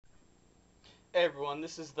Hey everyone,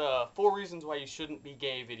 this is the 4 reasons why you shouldn't be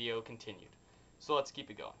gay video continued. So let's keep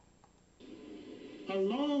it going. A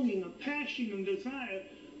longing, a passion, and desire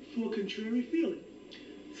for contrary feeling.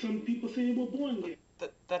 Some people say they were born gay.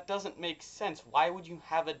 That doesn't make sense. Why would you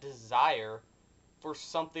have a desire for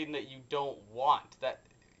something that you don't want?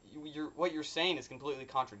 What you're saying is completely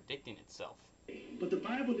contradicting itself. But the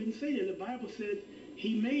Bible didn't say that. The Bible said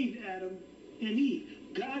he made Adam and Eve.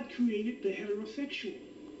 God created the heterosexual.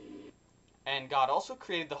 And God also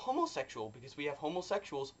created the homosexual because we have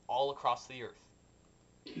homosexuals all across the earth.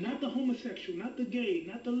 Not the homosexual, not the gay,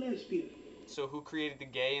 not the lesbian. So who created the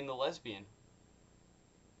gay and the lesbian?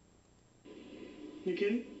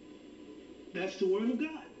 Okay? That's the word of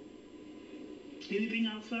God. Anything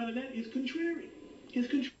outside of that is contrary.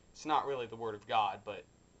 It's not really the word of God, but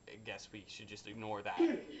I guess we should just ignore that.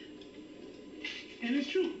 And it's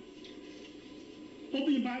true.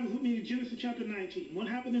 Open your Bibles with me to Genesis chapter 19. What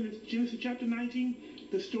happened in Genesis chapter 19?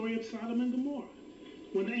 The story of Sodom and Gomorrah.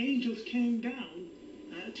 When the angels came down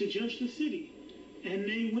to judge the city, and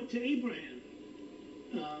they went to Abraham,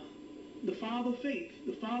 the father of faith,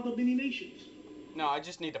 the father of many nations. No, I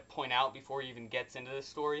just need to point out before he even gets into this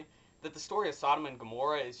story that the story of Sodom and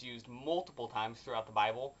Gomorrah is used multiple times throughout the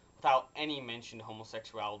Bible without any mention of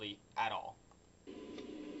homosexuality at all.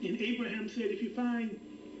 And Abraham said, if you find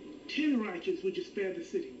 10 righteous, would you spare the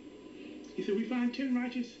city? He said, we find 10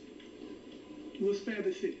 righteous, we'll spare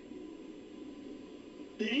the city.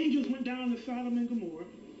 The angels went down to Sodom and Gomorrah,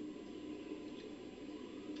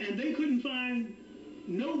 and they couldn't find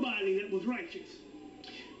nobody that was righteous.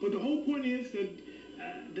 But the whole point is that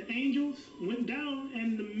the angels went down,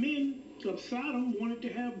 and the men of Sodom wanted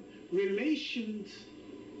to have relations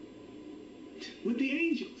with the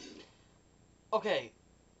angels. Okay,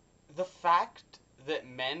 the fact that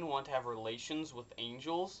men want to have relations with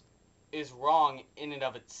angels is wrong in and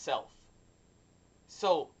of itself.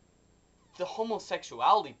 So, the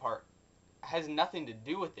homosexuality part has nothing to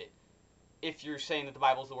do with it if you're saying that the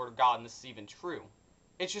Bible is the Word of God and this is even true.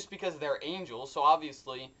 It's just because they're angels, so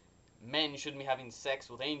obviously men shouldn't be having sex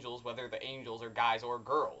with angels, whether the angels are guys or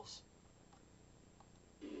girls.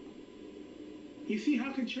 You see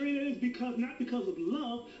how contrary that is? Because not because of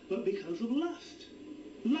love, but because of lust.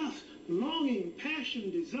 Lust, longing,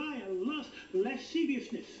 passion, desire, lust,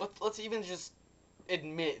 lasciviousness. Let's even just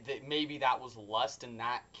admit that maybe that was lust in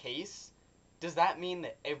that case. Does that mean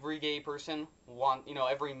that every gay person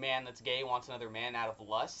every man that's gay wants another man out of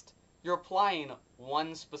lust? You're applying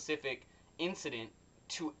one specific incident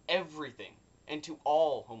to everything and to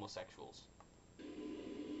all homosexuals.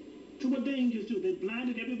 So what the angels do? They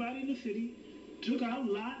blinded everybody in the city, took out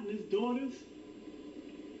Lot and his daughters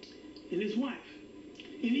and his wife.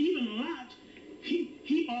 And even Lot,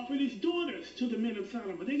 he offered his daughters to the men of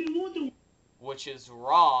Sodom, but they didn't want them. Which is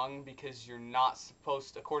wrong because you're not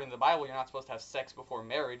supposed, according to the Bible, you're not supposed to have sex before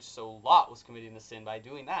marriage, so Lot was committing the sin by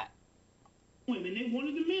doing that. Women, they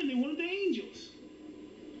wanted the men, they wanted the angels.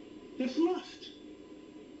 That's lust.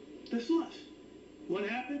 That's lust. What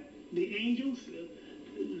happened? The angels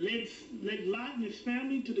led Lot and his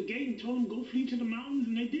family to the gate and told them, go flee to the mountains,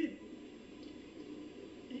 and they did.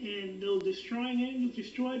 And those destroying angels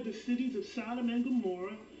destroyed the cities of Sodom and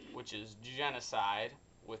Gomorrah. Which is genocide,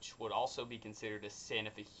 which would also be considered a sin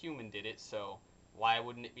if a human did it, so why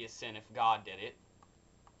wouldn't it be a sin if God did it?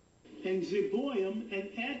 And Zeboim and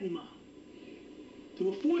Admah. There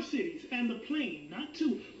were 4 cities, and the plain, not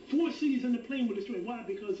 2. 4 cities in the plain were destroyed. Why?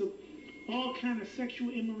 Because of all kind of sexual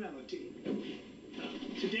immorality.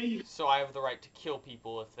 Today so I have the right to kill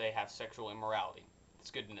people if they have sexual immorality. It's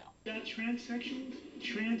good to know. Got transsexuals,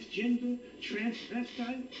 transgender,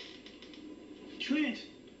 transvestite. Trans,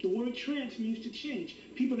 the word trans means to change.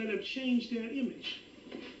 People that have changed their image.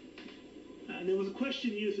 There was a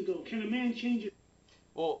question years ago, can a man change it?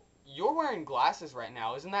 Well, you're wearing glasses right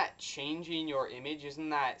now. Isn't that changing your image? Isn't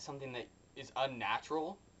that something that is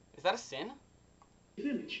unnatural? Is that a sin? His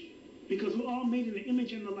image. Because we're all made in the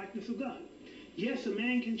image and the likeness of God. Yes, a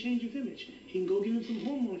man can change his image. He can go give him some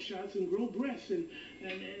hormone shots and grow breasts and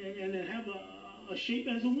have a shape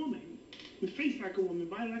as a woman, with face like a woman,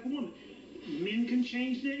 body like a woman. Men can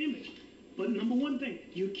change their image. But number one thing,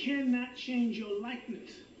 you cannot change your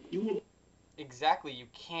likeness. You will. Exactly, you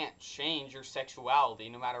can't change your sexuality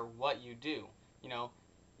no matter what you do.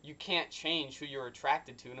 You can't change who you're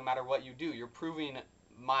attracted to no matter what you do. You're proving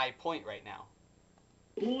my point right now.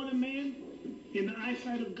 Born a man, in the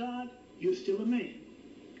eyesight of God, you're still a man.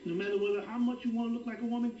 No matter how much you want to look like a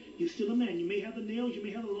woman, you're still a man. You may have the nails, you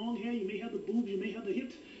may have the long hair, you may have the boobs, you may have the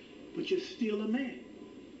hips, but you're still a man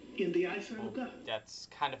in the eyesight of God. That's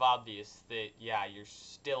kind of obvious that, yeah, you're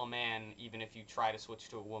still a man even if you try to switch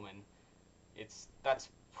to a woman. That's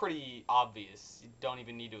pretty obvious. You don't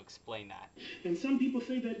even need to explain that. And some people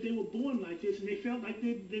say that they were born like this and they felt like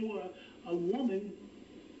they were a woman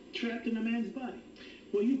trapped in a man's body.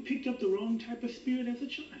 Well, you picked up the wrong type of spirit as a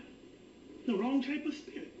child. The wrong type of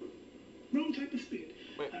spirit. Wrong type of spirit.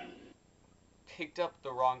 Wait, picked up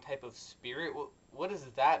the wrong type of spirit? What does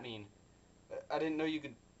that mean? I didn't know you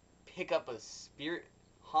could pick up a spirit.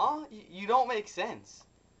 Huh? You don't make sense.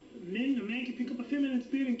 A man can pick up a feminine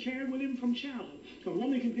spirit and carry it with him from childhood. A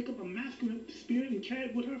woman can pick up a masculine spirit and carry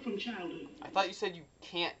it with her from childhood. I thought you said you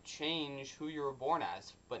can't change who you were born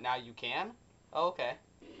as, but now you can? Oh, okay.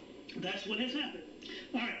 That's what has happened.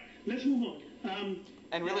 All right, let's move on.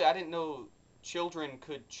 And really, I didn't know children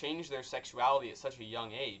could change their sexuality at such a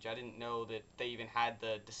young age. I didn't know that they even had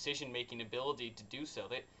the decision-making ability to do so.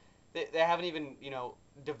 They haven't even,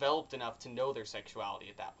 developed enough to know their sexuality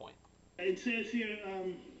at that point. It says here,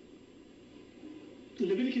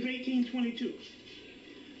 Leviticus 18:22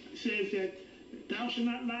 says that thou shalt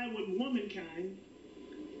not lie with womankind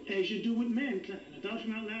as you do with mankind. Thou shalt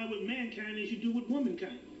not lie with mankind as you do with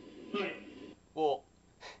womankind. All right. Well,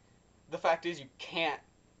 the fact is you can't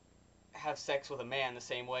have sex with a man the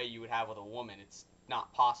same way you would have with a woman. It's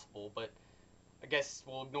not possible, but I guess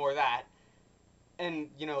we'll ignore that. And,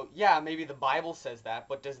 yeah, maybe the Bible says that,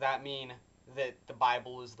 but does that mean that the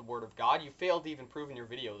Bible is the Word of God? You failed to even prove in your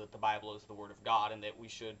video that the Bible is the Word of God and that we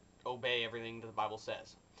should obey everything that the Bible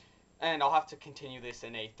says. And I'll have to continue this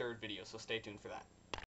in a third video, so stay tuned for that.